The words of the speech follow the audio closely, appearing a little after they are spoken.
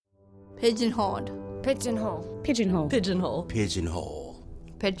Pigeonholed. Pigeonhole. Pigeonhole. Pigeonhole. Pigeonhole.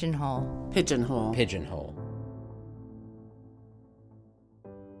 Pigeonhole. Pigeonhole. Pigeonhole.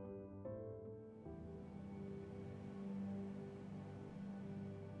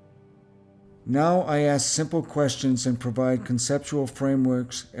 Now I ask simple questions and provide conceptual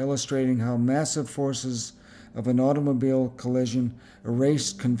frameworks illustrating how massive forces of an automobile collision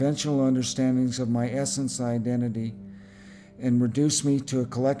erased conventional understandings of my essence and identity and reduced me to a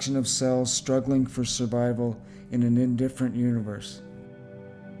collection of cells struggling for survival in an indifferent universe.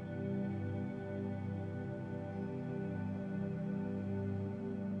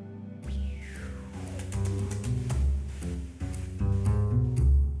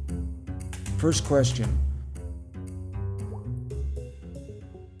 First question.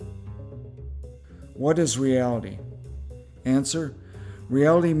 What is reality? Answer.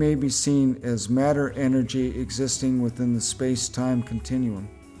 Reality may be seen as matter-energy existing within the space-time continuum.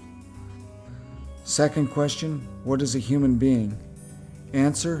 Second question. What is a human being?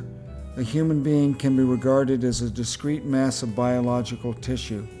 Answer. A human being can be regarded as a discrete mass of biological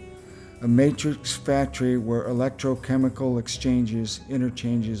tissue, a matrix factory where electrochemical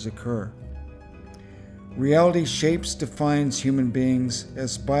interchanges occur. Reality shapes, defines human beings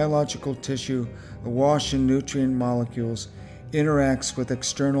as biological tissue awash in nutrient molecules interacts with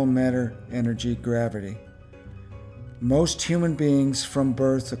external matter, energy, gravity. Most human beings from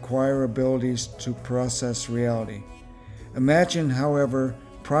birth acquire abilities to process reality. Imagine, however,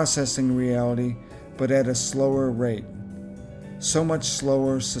 processing reality, but at a slower rate. So much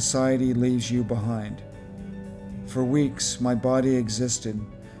slower, society leaves you behind. For weeks, my body existed,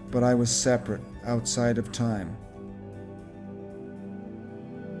 but I was separate, outside of time.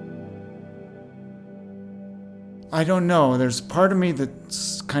 I don't know. There's part of me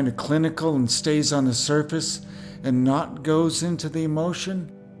that's kind of clinical and stays on the surface and not goes into the emotion.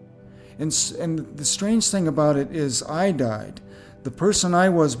 And the strange thing about it is I died. The person I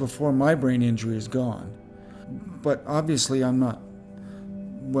was before my brain injury is gone. But obviously I'm not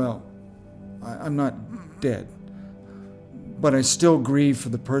dead. But I still grieve for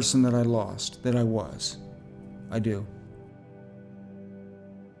the person that I lost, that I was. I do.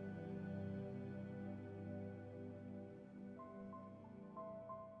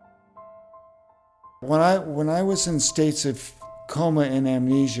 When I was in states of coma and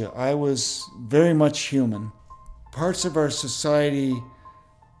amnesia, I was very much human. Parts of our society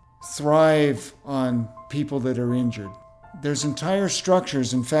thrive on people that are injured. There's entire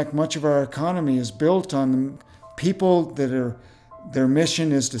structures. In fact, much of our economy is built on people that their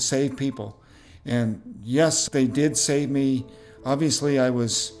mission is to save people. And yes, they did save me. Obviously, I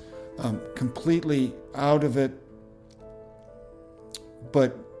was completely out of it.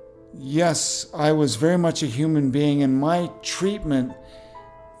 But yes, I was very much a human being, and my treatment,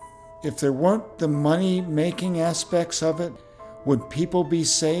 if there weren't the money-making aspects of it, would people be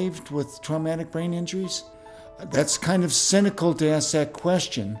saved with traumatic brain injuries? That's kind of cynical to ask that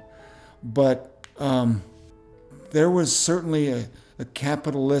question, but there was certainly a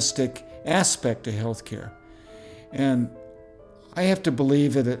capitalistic aspect to healthcare. And I have to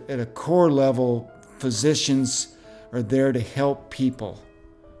believe at a core level, physicians are there to help people.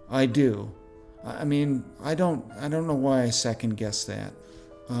 I do. I mean, I don't know why I second guess that.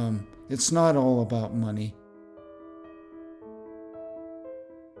 It's not all about money.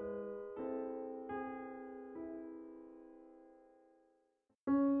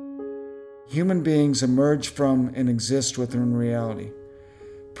 Human beings emerge from and exist within reality.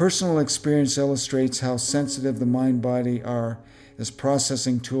 Personal experience illustrates how sensitive the mind-body are as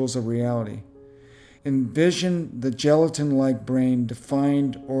processing tools of reality. Envision the gelatin-like brain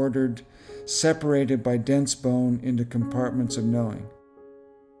defined, ordered, separated by dense bone into compartments of knowing.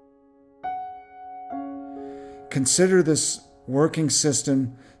 Consider this working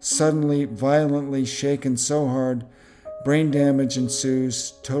system suddenly, violently shaken so hard, brain damage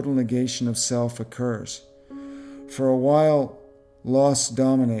ensues, total negation of self occurs. For a while, loss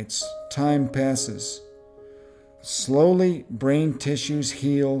dominates, time passes. Slowly, brain tissues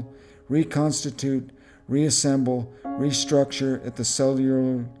heal, reconstitute, reassemble, restructure at the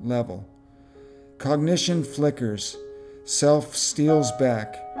cellular level. Cognition flickers, self steals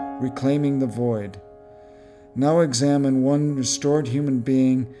back, reclaiming the void. Now examine one restored human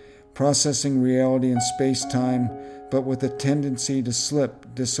being processing reality in space-time, but with a tendency to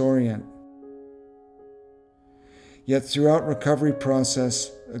slip, disorient. Yet throughout recovery process,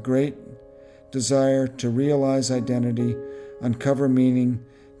 a great desire to realize identity, uncover meaning,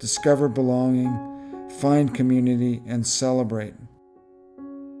 discover belonging, find community, and celebrate.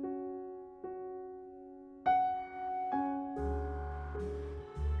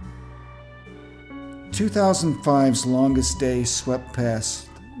 2005's longest day swept past,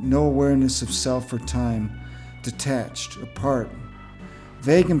 no awareness of self or time, detached, apart.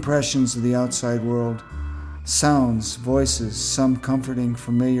 Vague impressions of the outside world, sounds, voices, some comforting,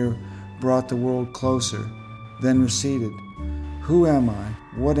 familiar, brought the world closer, then receded. Who am I?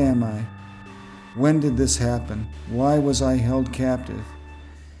 What am I? When did this happen? Why was I held captive?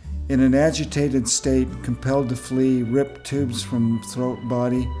 In an agitated state, compelled to flee, ripped tubes from throat,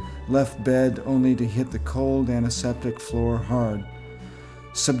 body, left bed only to hit the cold antiseptic floor hard.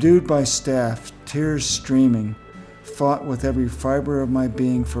 Subdued by staff, tears streaming, fought with every fiber of my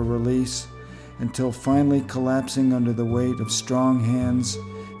being for release, until finally collapsing under the weight of strong hands,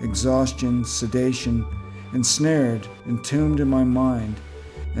 exhaustion, sedation, ensnared, entombed in my mind,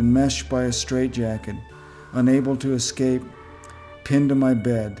 enmeshed by a straitjacket, unable to escape, pinned to my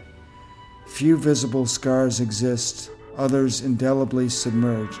bed. Few visible scars exist, others indelibly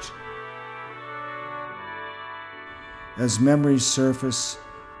submerged. As memories surface,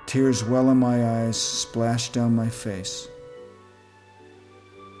 tears well in my eyes, splash down my face.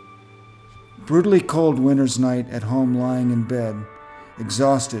 Brutally cold winter's night at home lying in bed,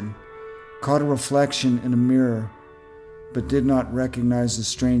 exhausted, caught a reflection in a mirror, but did not recognize the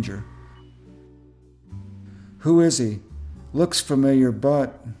stranger. Who is he? Looks familiar,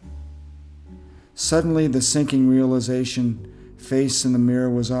 but... Suddenly the sinking realization, face in the mirror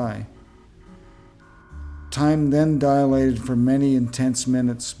was I. Time then dilated for many intense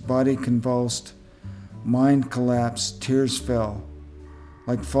minutes, body convulsed, mind collapsed, tears fell.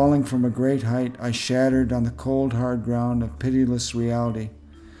 Like falling from a great height, I shattered on the cold, hard ground of pitiless reality.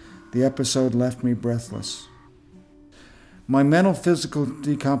 The episode left me breathless. My mental physical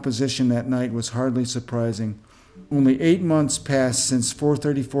decomposition that night was hardly surprising. Only 8 months passed since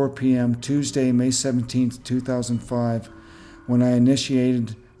 4:34 p.m. Tuesday, May 17, 2005, when I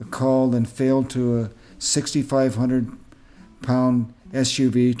initiated a call and failed to a 6,500-pound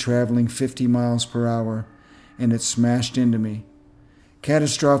SUV traveling 50 miles per hour, and it smashed into me.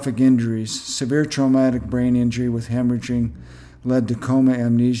 Catastrophic injuries, severe traumatic brain injury with hemorrhaging led to coma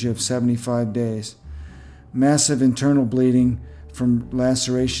amnesia of 75 days. Massive internal bleeding from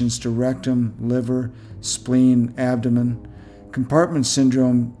lacerations to rectum, liver, spleen, abdomen, compartment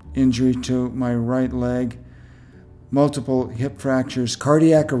syndrome injury to my right leg, multiple hip fractures,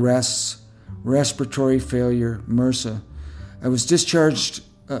 cardiac arrests, respiratory failure, MRSA. I was discharged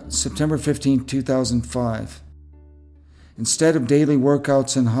September 15, 2005. Instead of daily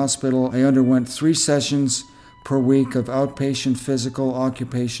workouts in hospital, I underwent 3 sessions per week of outpatient physical,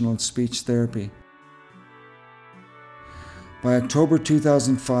 occupational, and speech therapy. By October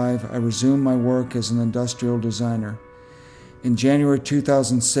 2005, I resumed my work as an industrial designer. In January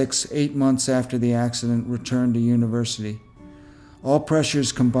 2006, 8 months after the accident, returned to university. All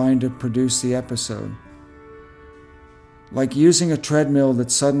pressures combined to produce the episode. Like using a treadmill that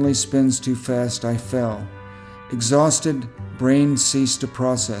suddenly spins too fast, I fell. Exhausted, brain ceased to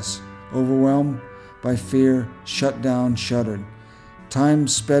process. Overwhelmed by fear, shut down, shuddered. Time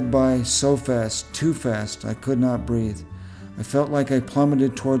sped by so fast, too fast, I could not breathe. I felt like I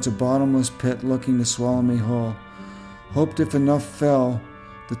plummeted towards a bottomless pit looking to swallow me whole. Hoped if enough fell,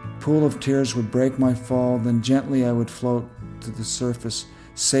 the pool of tears would break my fall, then gently I would float to the surface,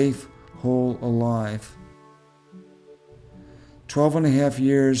 safe, whole, alive. 12 and a half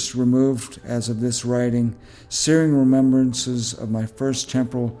years removed as of this writing, searing remembrances of my first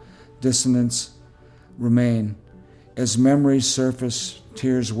temporal dissonance remain. As memories surface,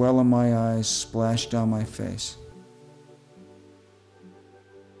 tears well in my eyes, splash down my face.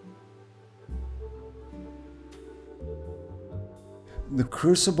 The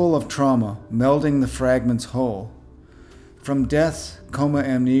crucible of trauma, melding the fragments whole. From death, coma,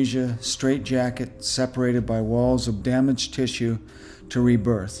 amnesia, straitjacket, separated by walls of damaged tissue, to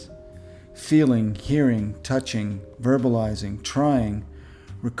rebirth. Feeling, hearing, touching, verbalizing, trying,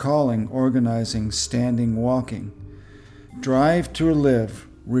 recalling, organizing, standing, walking. Drive to relive,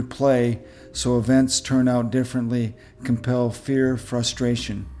 replay, so events turn out differently, compel fear,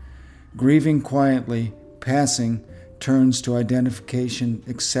 frustration. Grieving quietly, passing, turns to identification,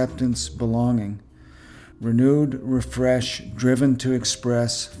 acceptance, belonging. Renewed, refresh, driven to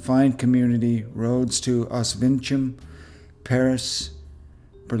express, find community, roads to Oswiecim, Paris,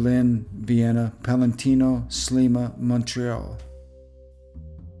 Berlin, Vienna, Palentino, Slima, Montreal.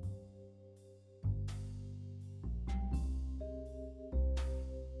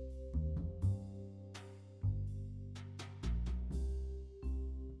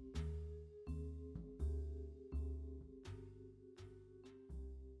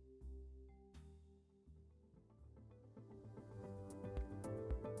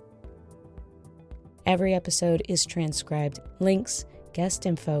 Every episode is transcribed. Links, guest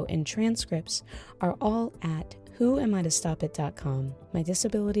info, and transcripts are all at whoamiitostopit.com, my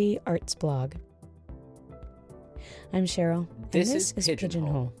disability arts blog. I'm Cheryl, and this is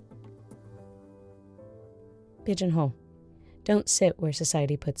Pigeonhole. Pigeonhole. Don't sit where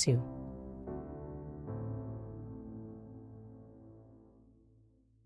society puts you.